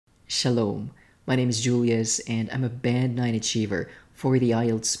Shalom, my name is Julius and I'm a Band 9 achiever for the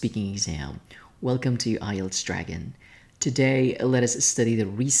IELTS speaking exam. Welcome to ieltsDragon. Today, let us study the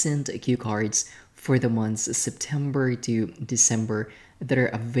recent cue cards for the months September to December that are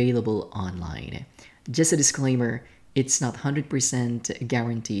available online. Just a disclaimer, it's not 100%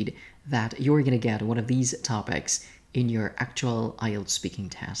 guaranteed that you're going to get one of these topics in your actual IELTS speaking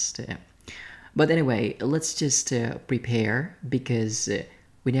test. But anyway, let's just prepare because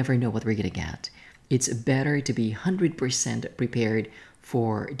we never know what we're gonna get. It's better to be 100% prepared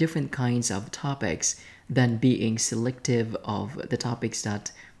for different kinds of topics than being selective of the topics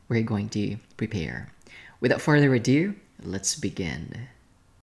that we're going to prepare. Without further ado, let's begin.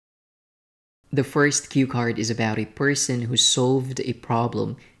 The first cue card is about a person who solved a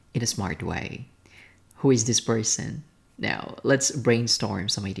problem in a smart way. Who is this person? Now, let's brainstorm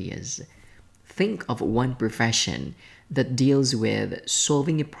some ideas. Think of one profession that deals with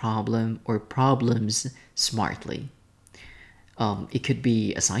solving a problem or problems smartly. It could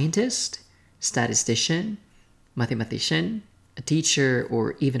be a scientist, statistician, mathematician, a teacher,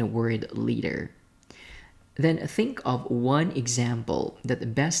 or even a word leader. Then think of one example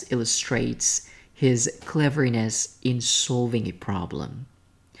that best illustrates his cleverness in solving a problem.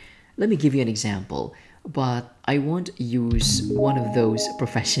 Let me give you an example, but I won't use one of those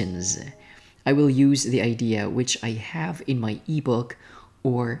professions. I will use the idea which I have in my ebook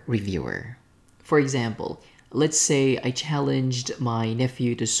or reviewer. For example, let's say I challenged my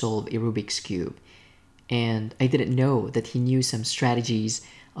nephew to solve a Rubik's Cube, and I didn't know that he knew some strategies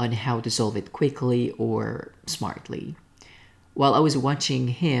on how to solve it quickly or smartly. While I was watching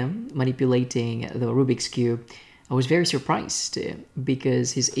him manipulating the Rubik's Cube, I was very surprised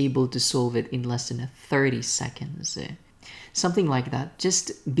because he's able to solve it in less than 30 seconds. Something like that.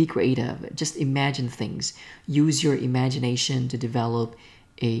 Just be creative. Just imagine things. Use your imagination to develop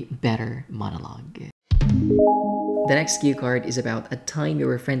a better monologue. The next cue card is about a time you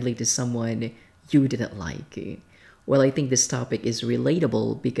were friendly to someone you didn't like. Well, I think this topic is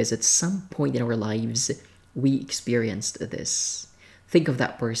relatable because at some point in our lives, we experienced this. Think of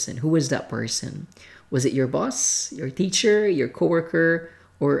that person. Who was that person? Was it your boss, your teacher, your coworker,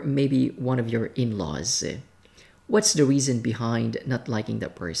 or maybe one of your in-laws? What's the reason behind not liking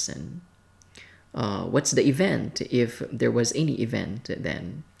that person? What's the event, if there was any event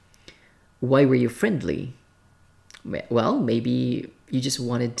then? Why were you friendly? Well, maybe you just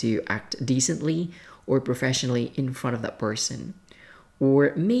wanted to act decently or professionally in front of that person.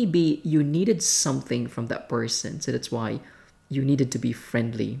 Or maybe you needed something from that person, so that's why you needed to be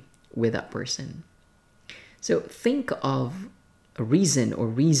friendly with that person. So think of a reason or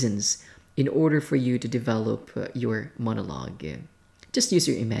reasons in order for you to develop your monologue. Just use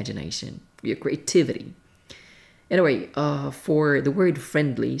your imagination, your creativity. Anyway, for the word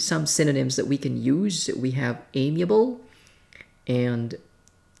friendly, some synonyms that we can use, we have amiable and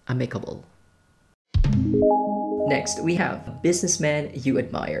amicable. Next, we have businessman you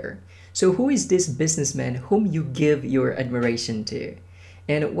admire. So who is this businessman whom you give your admiration to?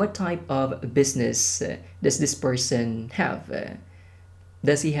 And what type of business does this person have?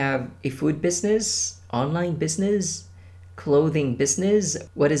 Does he have a food business, online business, clothing business?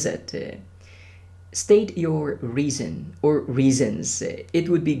 What is it? State your reason or reasons. It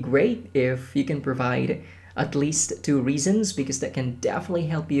would be great if you can provide at least 2 reasons because that can definitely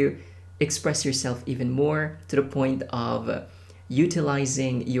help you express yourself even more to the point of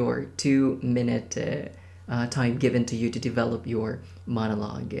utilizing your 2-minute time given to you to develop your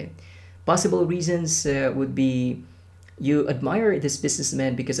monologue. Possible reasons would be you admire this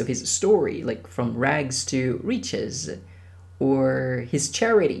businessman because of his story, like from rags to riches, or his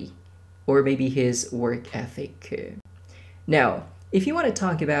charity, or maybe his work ethic. Now, if you want to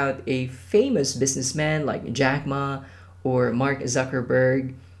talk about a famous businessman like Jack Ma or Mark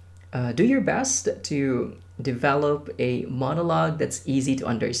Zuckerberg, do your best to develop a monologue that's easy to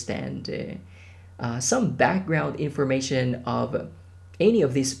understand. Some background information of any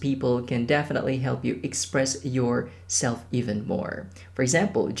of these people can definitely help you express yourself even more. For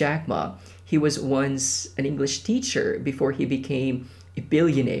example, Jack Ma, he was once an English teacher before he became a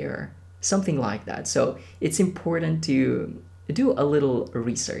billionaire, something like that. So it's important to do a little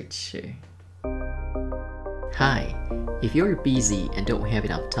research. Hi, if you're busy and don't have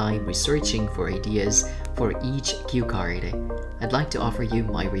enough time researching for ideas for each cue card, I'd like to offer you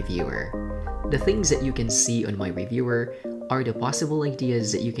my reviewer. The things that you can see on my reviewer are the possible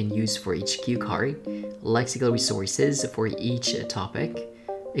ideas that you can use for each cue card, lexical resources for each topic,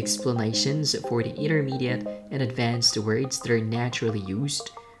 explanations for the intermediate and advanced words that are naturally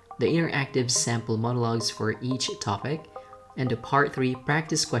used, the interactive sample monologues for each topic, and the Part 3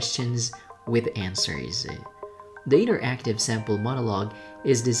 practice questions with answers. The interactive sample monologue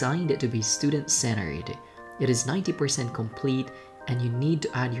is designed to be student-centered. It is 90% complete, and you need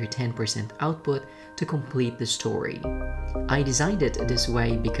to add your 10% output to complete the story. I designed it this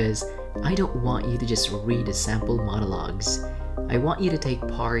way because I don't want you to just read the sample monologues. I want you to take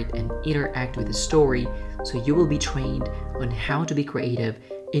part and interact with the story, so you will be trained on how to be creative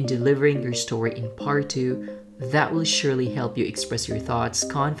in delivering your story in Part 2. That will surely help you express your thoughts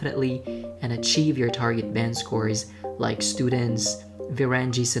confidently and achieve your target band scores like students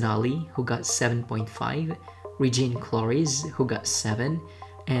Viranji Sonali, who got 7.5, Regine Cloris, who got 7,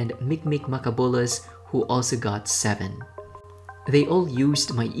 and Mikmik Makabulas, who also got 7. They all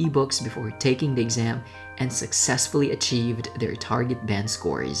used my ebooks before taking the exam and successfully achieved their target band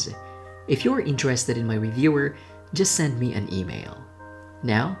scores. If you're interested in my reviewer, just send me an email.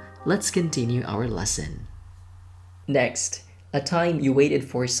 Now, let's continue our lesson. Next, a time you waited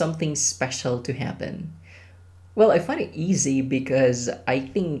for something special to happen. Well, I find it easy because I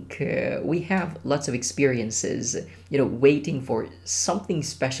think we have lots of experiences, waiting for something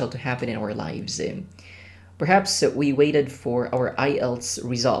special to happen in our lives. Perhaps we waited for our IELTS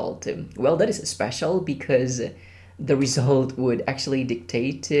result. Well, that is special because the result would actually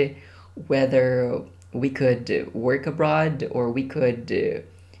dictate whether we could work abroad or we could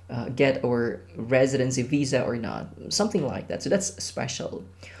get our residency visa or not, something like that. So that's special.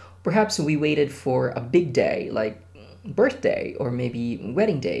 Perhaps we waited for a big day like birthday or maybe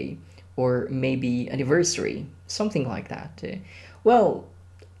wedding day or maybe anniversary, something like that. Well,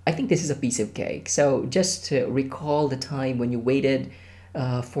 I think this is a piece of cake. So just to recall the time when you waited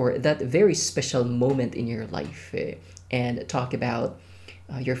for that very special moment in your life and talk about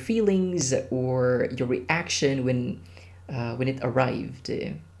your feelings or your reaction when it arrived.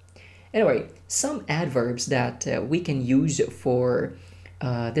 Anyway, some adverbs that we can use for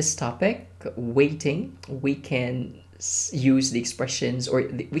this topic, waiting, we can use the expressions or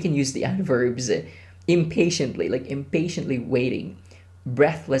we can use the adverbs impatiently, like impatiently waiting,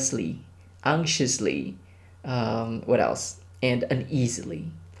 breathlessly, anxiously, what else? And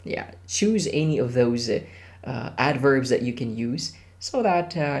uneasily. Yeah, choose any of those adverbs that you can use so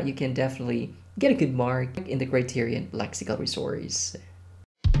that you can definitely get a good mark in the criterion lexical resource.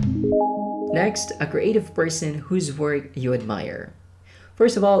 Next, a creative person whose work you admire.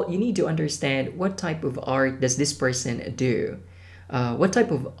 First of all, you need to understand what type of art does this person do. What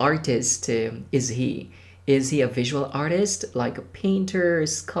type of artist is he? Is he a visual artist like a painter,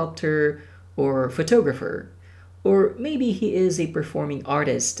 sculptor, or photographer? Or maybe he is a performing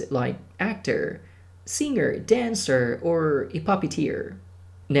artist like actor, singer, dancer, or a puppeteer.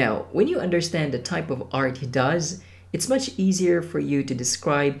 Now, when you understand the type of art he does, it's much easier for you to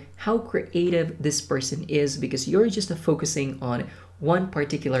describe how creative this person is because you're just focusing on one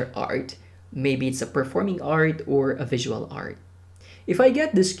particular art. Maybe it's a performing art or a visual art. If I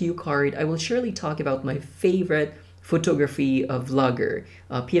get this cue card, I will surely talk about my favorite photography vlogger,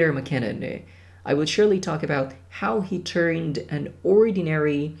 Peter McKinnon. I will surely talk about how he turned an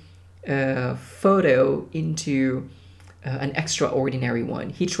ordinary photo into an extraordinary one.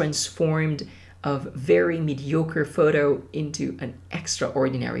 He transformed a very mediocre photo into an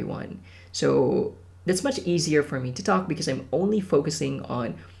extraordinary one. So that's much easier for me to talk because I'm only focusing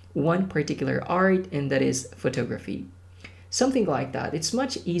on one particular art, and that is photography. Something like that. It's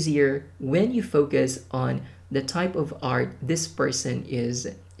much easier when you focus on the type of art this person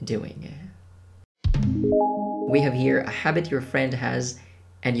is doing. We have here a habit your friend has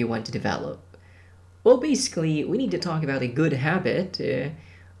and you want to develop. Well, basically, we need to talk about a good habit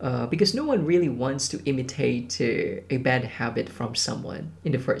because no one really wants to imitate a bad habit from someone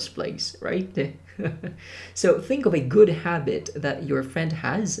in the first place, right? So think of a good habit that your friend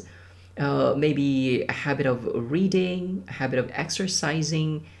has. Maybe a habit of reading, a habit of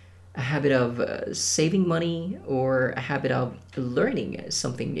exercising, a habit of saving money, or a habit of learning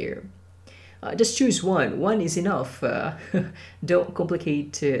something new. Just choose one. One is enough. Don't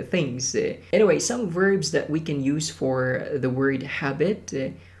complicate things. Anyway, some verbs that we can use for the word habit.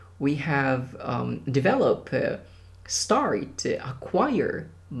 We have develop, start, acquire,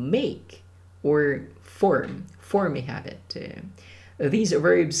 make, or form a habit. These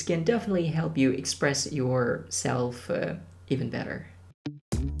verbs can definitely help you express yourself even better.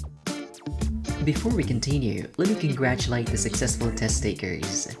 Before we continue, let me congratulate the successful test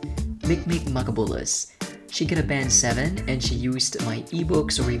takers. Mikmik Makabulas. She got a band 7 and she used my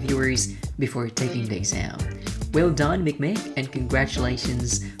ebooks or reviewers before taking the exam. Well done, Mikmik, and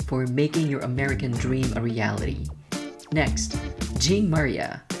congratulations for making your American dream a reality. Next, Jane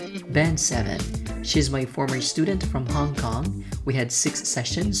Maria, band 7. She's my former student from Hong Kong. We had 6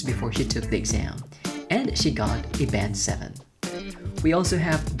 sessions before she took the exam, and she got a band 7. We also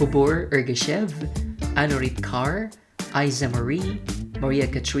have Bobor Ergashev, Anurit Kar, Aiza Marie, Maria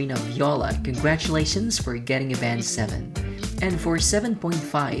Katrina Viola. Congratulations for getting a band 7. And for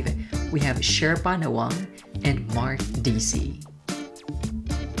 7.5, we have Sherpa Nawang and Mark DC.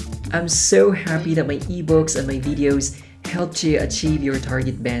 I'm so happy that my ebooks and my videos helped you achieve your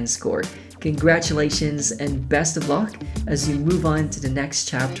target band score. Congratulations and best of luck as you move on to the next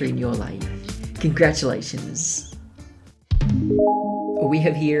chapter in your life. Congratulations! We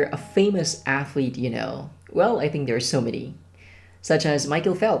have here a famous athlete you know. Well, I think there are so many. Such as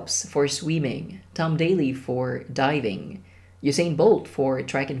Michael Phelps for swimming, Tom Daley for diving, Usain Bolt for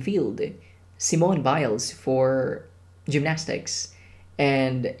track and field, Simone Biles for gymnastics,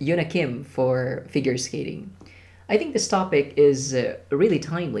 and Yuna Kim for figure skating. I think this topic is really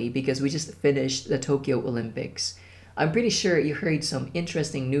timely because we just finished the Tokyo Olympics. I'm pretty sure you heard some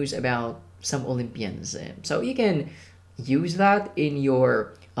interesting news about some Olympians. So you can use that in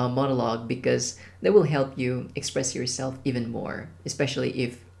your monologue because that will help you express yourself even more, especially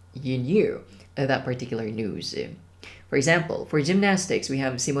if you knew that particular news. For example, for gymnastics, we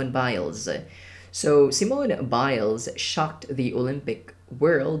have Simone Biles. So Simone Biles shocked the Olympic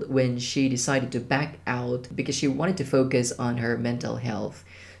world when she decided to back out because she wanted to focus on her mental health.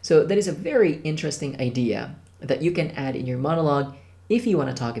 So that is a very interesting idea that you can add in your monologue if you want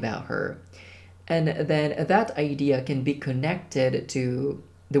to talk about her. And then that idea can be connected to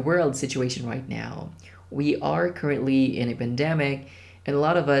the world situation right now. We are currently in a pandemic and a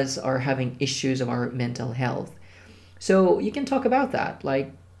lot of us are having issues of our mental health. So you can talk about that,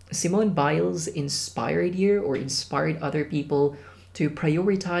 like Simone Biles inspired you or inspired other people to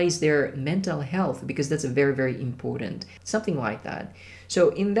prioritize their mental health because that's very, very important. Something like that. So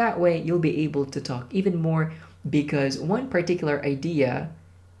in that way, you'll be able to talk even more because one particular idea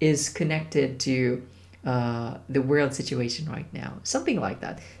is connected to the world situation right now. Something like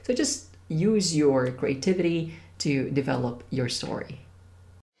that. So just use your creativity to develop your story.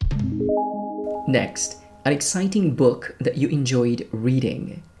 Next, an exciting book that you enjoyed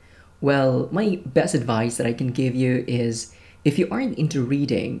reading. Well, my best advice that I can give you is if you aren't into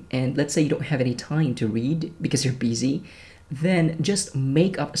reading and let's say you don't have any time to read because you're busy, then just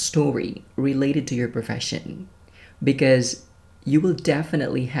make up a story related to your profession because you will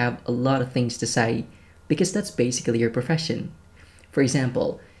definitely have a lot of things to say because that's basically your profession. For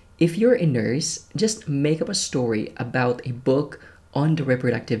example, if you're a nurse, just make up a story about a book on the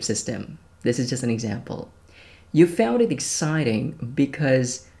reproductive system. This is just an example. You found it exciting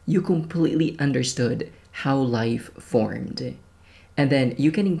because you completely understood how life formed. And then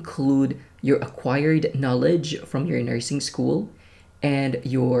you can include your acquired knowledge from your nursing school and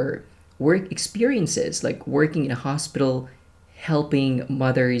your work experiences, like working in a hospital, helping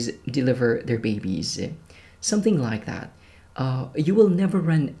mothers deliver their babies. Something like that. You will never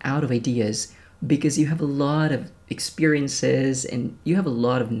run out of ideas because you have a lot of experiences and you have a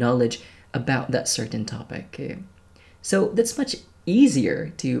lot of knowledge about that certain topic. So that's much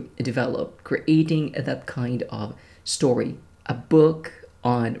easier to develop, creating that kind of story, a book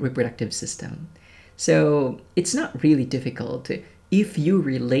on reproductive system. So it's not really difficult if you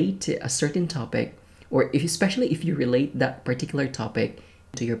relate to a certain topic or if, especially if you relate that particular topic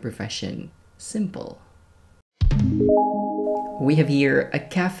to your profession. Simple. We have here a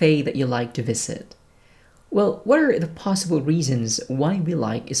cafe that you like to visit. Well, what are the possible reasons why we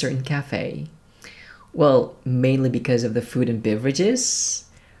like a certain cafe? Well, mainly because of the food and beverages.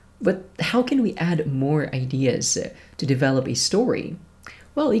 But how can we add more ideas to develop a story?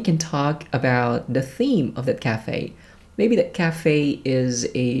 Well, you can talk about the theme of that cafe. Maybe that cafe is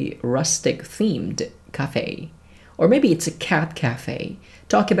a rustic themed cafe. Or maybe it's a cat cafe.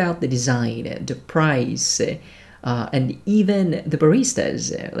 Talk about the design, the price, and even the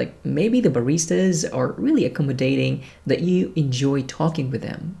baristas. Like maybe the baristas are really accommodating that you enjoy talking with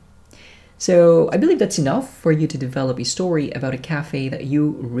them. So I believe that's enough for you to develop a story about a cafe that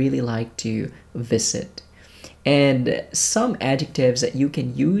you really like to visit. And some adjectives that you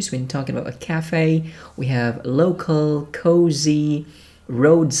can use when talking about a cafe, we have local, cozy,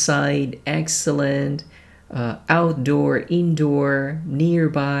 roadside, excellent, outdoor, indoor,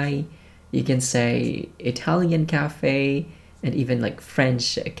 nearby. You can say Italian cafe and even like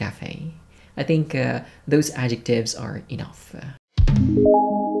French cafe. I think those adjectives are enough.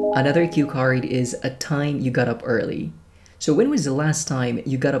 Another cue card is a time you got up early. So when was the last time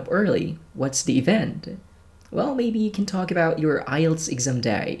you got up early? What's the event? Well, maybe you can talk about your IELTS exam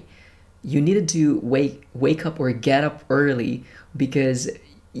day. You needed to wake up or get up early because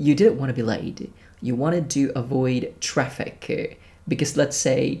you didn't want to be late. You wanted to avoid traffic because let's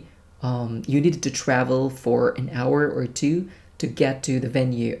say you needed to travel for an hour or two to get to the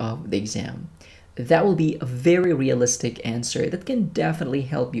venue of the exam. That will be a very realistic answer that can definitely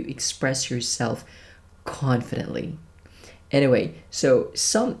help you express yourself confidently. Anyway, so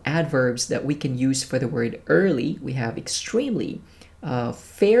some adverbs that we can use for the word early, we have extremely,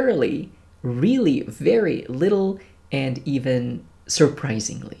 fairly, really, very, little, and even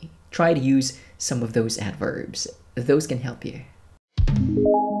surprisingly. Try to use some of those adverbs. Those can help you.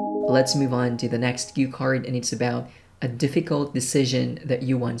 Let's move on to the next cue card, and it's about a difficult decision that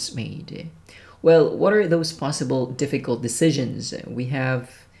you once made. Well, what are those possible difficult decisions? We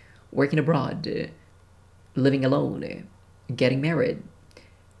have working abroad, living alone, getting married,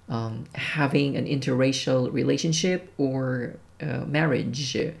 having an interracial relationship or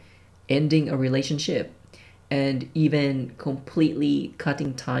marriage, ending a relationship, and even completely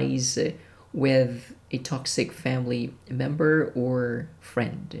cutting ties with a toxic family member or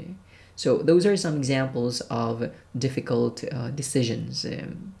friend. So those are some examples of difficult decisions.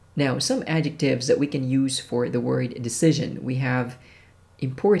 Now, some adjectives that we can use for the word decision. We have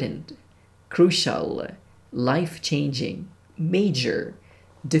important, crucial, life-changing, major,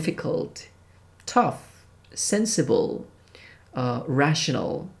 difficult, tough, sensible,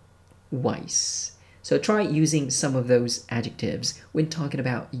 rational, wise. So try using some of those adjectives when talking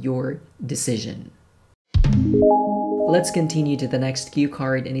about your decision. Let's continue to the next cue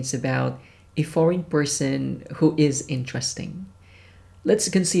card, and it's about a foreign person who is interesting. Let's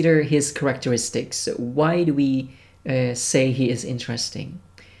consider his characteristics. Why do we say he is interesting?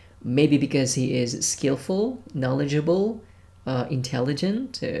 Maybe because he is skillful, knowledgeable,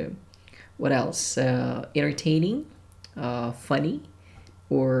 intelligent. What else? Entertaining, funny,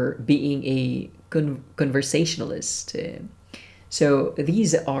 or being a conversationalist. So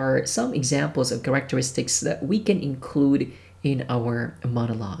these are some examples of characteristics that we can include in our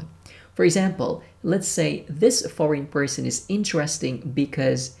monologue. For example, let's say this foreign person is interesting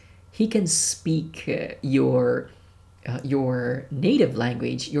because he can speak your native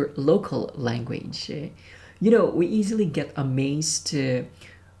language, your local language. We easily get amazed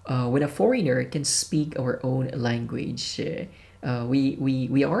when a foreigner can speak our own language.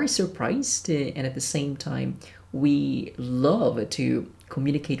 We are surprised, and at the same time, we love to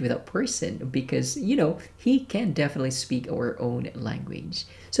communicate with that person because he can definitely speak our own language.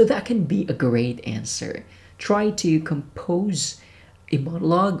 So that can be a great answer. Try to compose a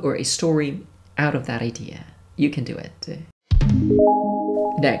monologue or a story out of that idea. You can do it.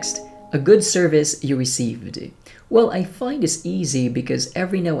 Next, a good service you received. Well, I find this easy because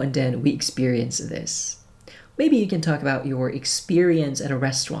every now and then we experience this. Maybe you can talk about your experience at a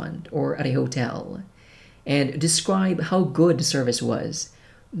restaurant or at a hotel and describe how good the service was.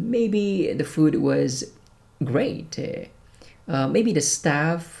 Maybe the food was great. Maybe the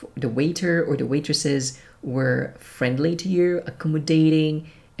staff, the waiter or the waitresses were friendly to you, accommodating,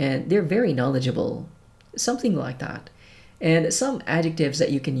 and they're very knowledgeable. Something like that. And some adjectives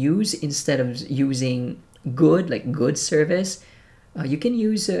that you can use instead of using good, like good service, you can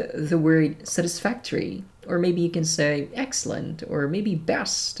use the word satisfactory, or maybe you can say excellent, or maybe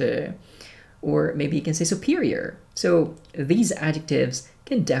best, or maybe you can say superior. So these adjectives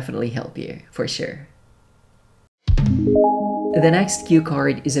can definitely help you, for sure. The next cue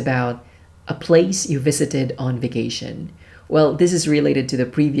card is about a place you visited on vacation. Well, this is related to the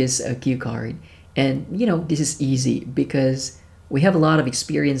previous cue card. And this is easy because we have a lot of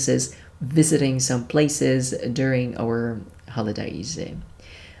experiences visiting some places during our holidays.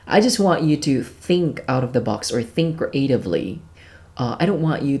 I just want you to think out of the box or think creatively. I don't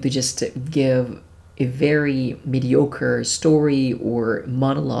want you to just give a very mediocre story or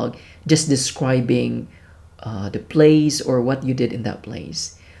monologue just describing the place or what you did in that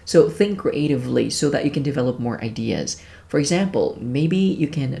place. So think creatively so that you can develop more ideas. For example, maybe you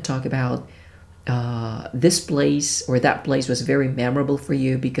can talk about this place or that place was very memorable for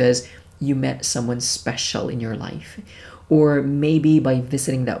you because you met someone special in your life. Or maybe by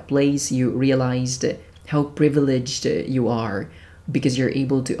visiting that place, you realized how privileged you are because you're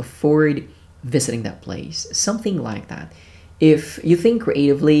able to afford visiting that place. Something like that. If you think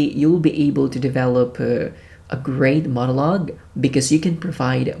creatively, you'll be able to develop a great monologue because you can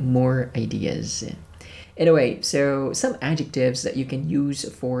provide more ideas. Anyway, so some adjectives that you can use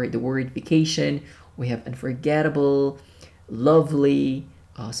for the word vacation. We have unforgettable, lovely,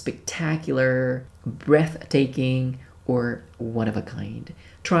 spectacular, breathtaking, or one of a kind.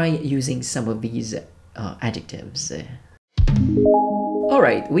 Try using some of these adjectives.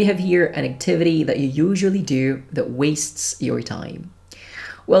 Alright, we have here an activity that you usually do that wastes your time.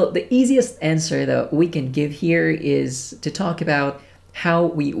 Well, the easiest answer that we can give here is to talk about how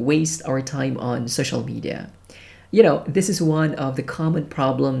we waste our time on social media. This is one of the common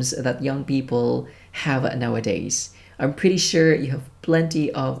problems that young people have nowadays. I'm pretty sure you have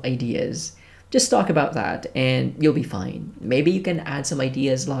plenty of ideas. Just talk about that and you'll be fine. Maybe you can add some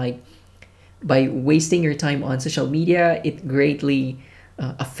ideas like by wasting your time on social media, it greatly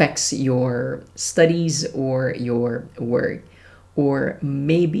affects your studies or your work. Or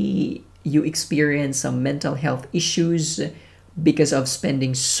maybe you experience some mental health issues because of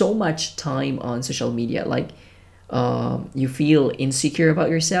spending so much time on social media. Like you feel insecure about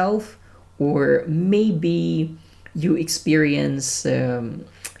yourself, or maybe you experience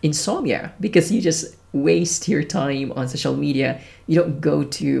insomnia because you just waste your time on social media. You don't go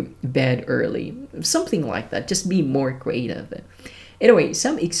to bed early, something like that. Just be more creative. Anyway,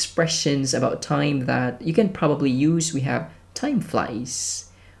 some expressions about time that you can probably use. We have time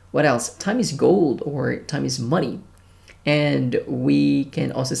flies. What else? Time is gold, or time is money. And we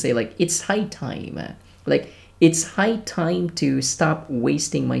can also say like it's high time. Like it's high time to stop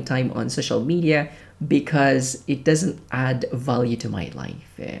wasting my time on social media because it doesn't add value to my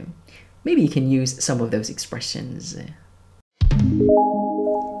life. Maybe you can use some of those expressions.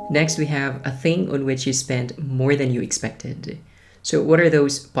 Next, we have a thing on which you spend more than you expected. So what are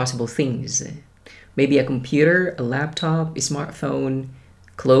those possible things? Maybe a computer, a laptop, a smartphone,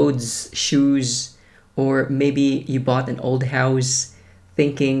 clothes, shoes, or maybe you bought an old house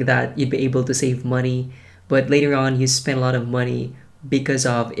thinking that you'd be able to save money, but later on you spent a lot of money because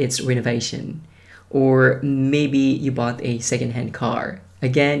of its renovation. Or maybe you bought a second-hand car.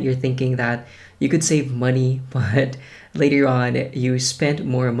 Again, you're thinking that you could save money, but later on you spent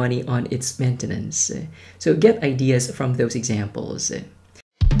more money on its maintenance. So get ideas from those examples.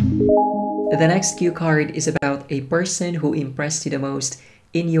 The next cue card is about a person who impressed you the most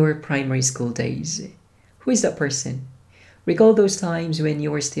in your primary school days. Who is that person? Recall those times when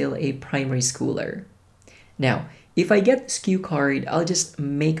you were still a primary schooler. Now, if I get this cue card, I'll just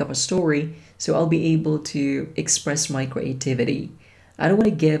make up a story so I'll be able to express my creativity. I don't want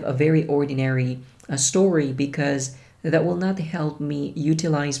to give a very ordinary story because that will not help me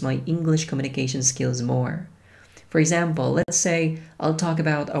utilize my English communication skills more. For example, let's say I'll talk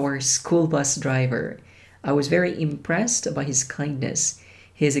about our school bus driver. I was very impressed by his kindness.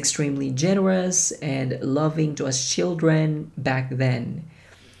 He is extremely generous and loving to us children back then.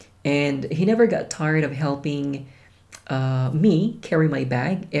 And he never got tired of helping me carry my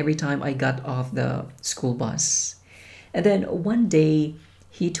bag every time I got off the school bus. And then one day,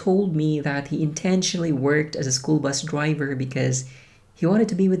 he told me that he intentionally worked as a school bus driver because he wanted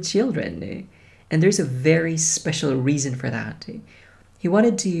to be with children. And there's a very special reason for that. He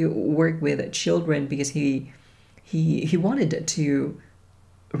wanted to work with children because he wanted to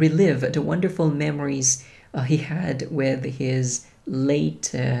relive the wonderful memories he had with his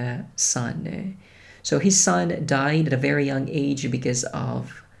late son. So his son died at a very young age because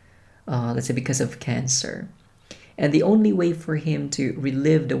of, because of cancer. And the only way for him to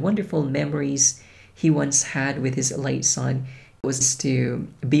relive the wonderful memories he once had with his late son was to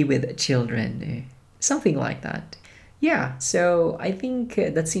be with children. Something like that. Yeah, so I think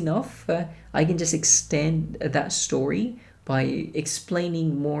that's enough. I can just extend that story by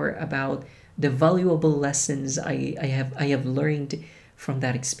explaining more about the valuable lessons I have learned from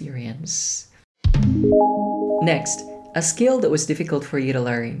that experience. Next, a skill that was difficult for you to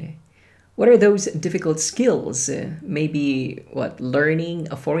learn. What are those difficult skills? Maybe learning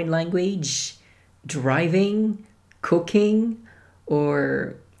a foreign language, driving, cooking,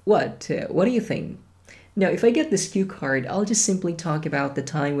 or what? What do you think? Now, if I get this cue card, I'll just simply talk about the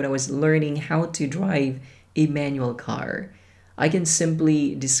time when I was learning how to drive a manual car. I can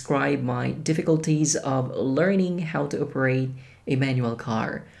simply describe my difficulties of learning how to operate a manual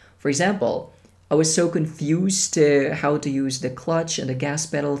car. For example, I was so confused how to use the clutch and the gas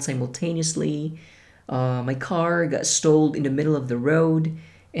pedal simultaneously. My car got stalled in the middle of the road,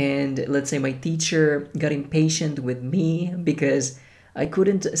 and let's say my teacher got impatient with me because I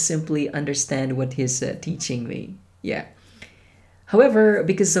couldn't simply understand what he's teaching me. Yeah. However,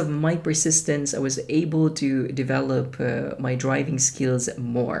 because of my persistence, I was able to develop my driving skills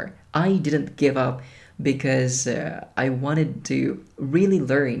more. I didn't give up because I wanted to really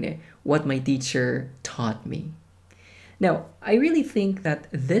learn what my teacher taught me. Now, I really think that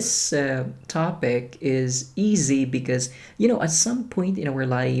this topic is easy because, at some point in our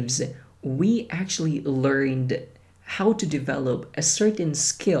lives, we actually learned how to develop a certain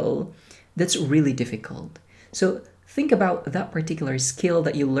skill that's really difficult. So think about that particular skill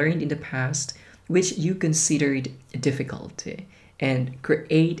that you learned in the past, which you considered difficult. and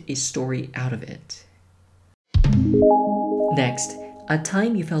create a story out of it. Next, a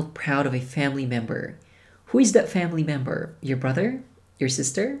time you felt proud of a family member. Who is that family member? Your brother, your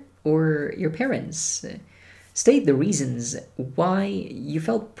sister, or your parents? State the reasons why you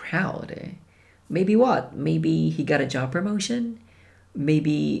felt proud. Maybe what? Maybe he got a job promotion?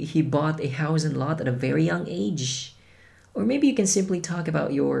 Maybe he bought a house and lot at a very young age? Or maybe you can simply talk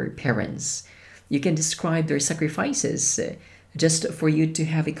about your parents. You can describe their sacrifices just for you to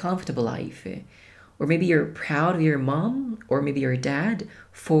have a comfortable life. Or maybe you're proud of your mom or maybe your dad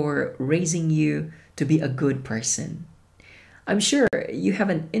for raising you to be a good person. I'm sure you have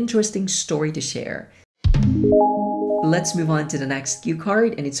an interesting story to share. Let's move on to the next cue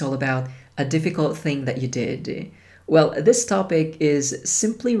card, and it's all about a difficult thing that you did. Well, this topic is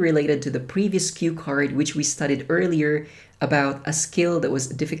simply related to the previous cue card which we studied earlier about a skill that was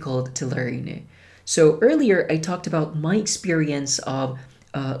difficult to learn. So earlier I talked about my experience of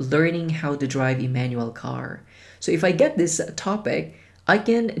learning how to drive a manual car. So if I get this topic, I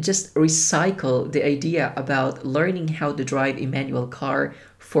can just recycle the idea about learning how to drive a manual car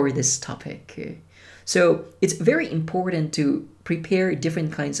for this topic. So it's very important to prepare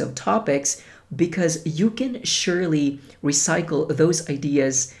different kinds of topics because you can surely recycle those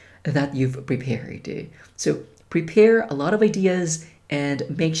ideas that you've prepared. So prepare a lot of ideas and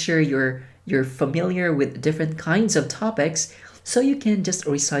make sure you're familiar with different kinds of topics so you can just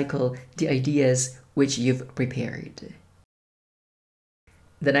recycle the ideas which you've prepared.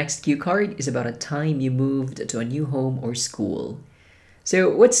 The next cue card is about a time you moved to a new home or school. So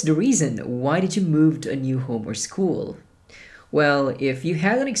what's the reason? Why did you move to a new home or school? Well, if you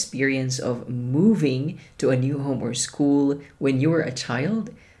had an experience of moving to a new home or school when you were a child,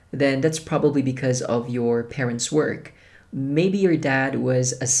 then that's probably because of your parents' work. Maybe your dad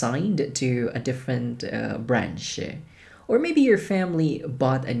was assigned to a different branch. Or maybe your family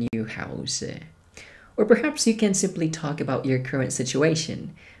bought a new house. Or perhaps you can simply talk about your current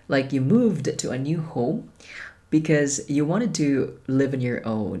situation, like you moved to a new home because you wanted to live on your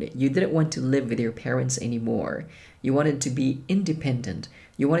own. You didn't want to live with your parents anymore. You wanted to be independent.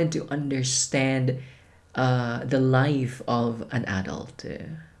 You wanted to understand the life of an adult.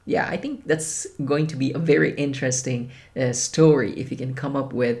 Yeah, I think that's going to be a very interesting story if you can come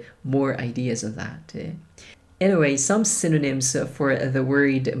up with more ideas of that. Anyway, some synonyms for the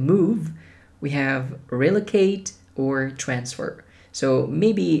word move. We have relocate or transfer. So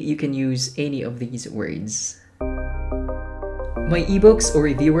maybe you can use any of these words. My ebooks or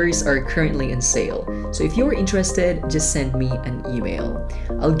reviewers are currently on sale, so if you're interested, just send me an email.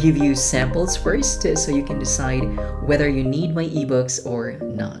 I'll give you samples first so you can decide whether you need my ebooks or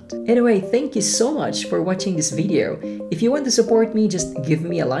not. Anyway, thank you so much for watching this video. If you want to support me, just give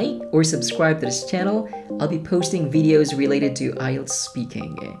me a like or subscribe to this channel. I'll be posting videos related to IELTS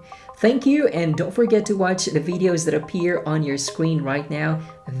speaking. Thank you, and don't forget to watch the videos that appear on your screen right now.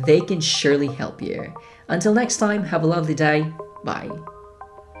 They can surely help you. Until next time, have a lovely day. Bye.